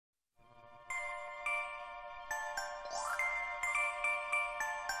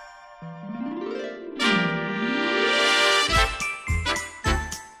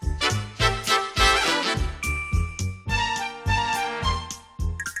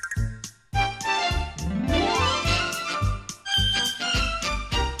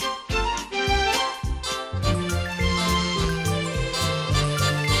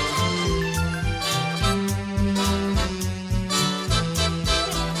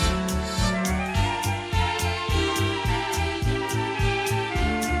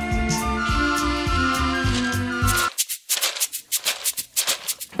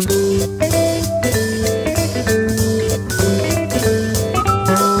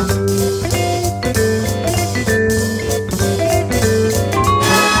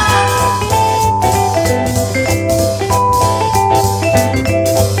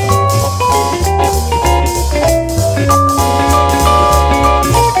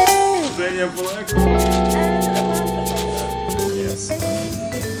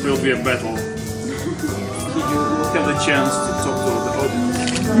will be a battle. You will have the chance to talk to the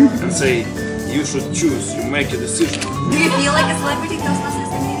audience and say, you should choose, you make a decision. Do you feel like a celebrity in Toastmasters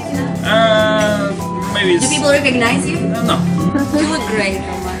community now? Maybe it's... Do people recognize you? No. You look great,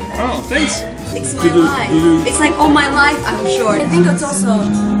 Omar. Oh, thanks. It's my life. It's like all my life, I'm sure. I think it's also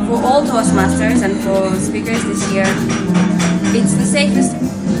for all Toastmasters and for speakers this year, it's the safest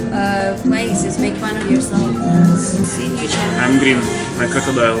place is make fun of yourself. See you, Chan. I'm green, like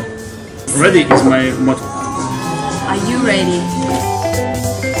crocodile. Ready is my motto. Are you ready?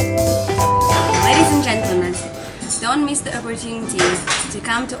 Ladies and gentlemen, don't miss the opportunity to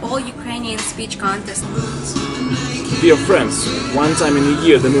come to all Ukrainian speech contests. Dear friends, one time in a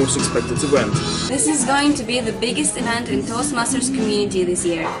year the most expected event. This is going to be the biggest event in Toastmasters community this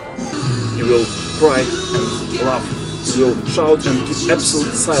year. You will cry and laugh. You will shout and keep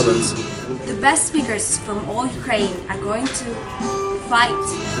absolute silence. The best speakers from all Ukraine are going to fight.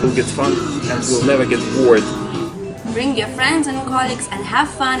 We'll get fun and we'll never get bored. Bring your friends and colleagues and have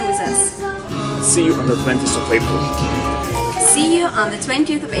fun with us. See you on the 20th of April. See you on the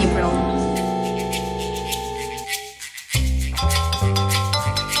 20th of April.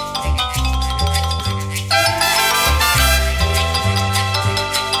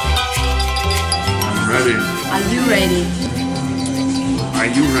 Ready? Are you ready? Are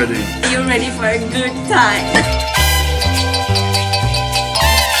you ready? Are you ready for a good time?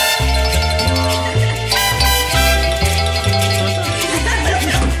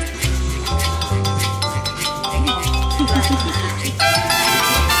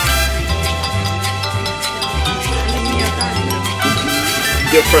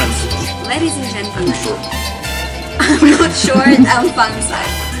 Dear friends. Ladies and gentlemen. Sure. I'm not sure, I'm fun side.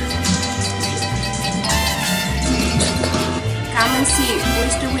 Come and see who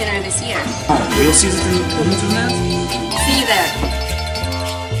is the winner this year. We'll see it on the internet. See you there.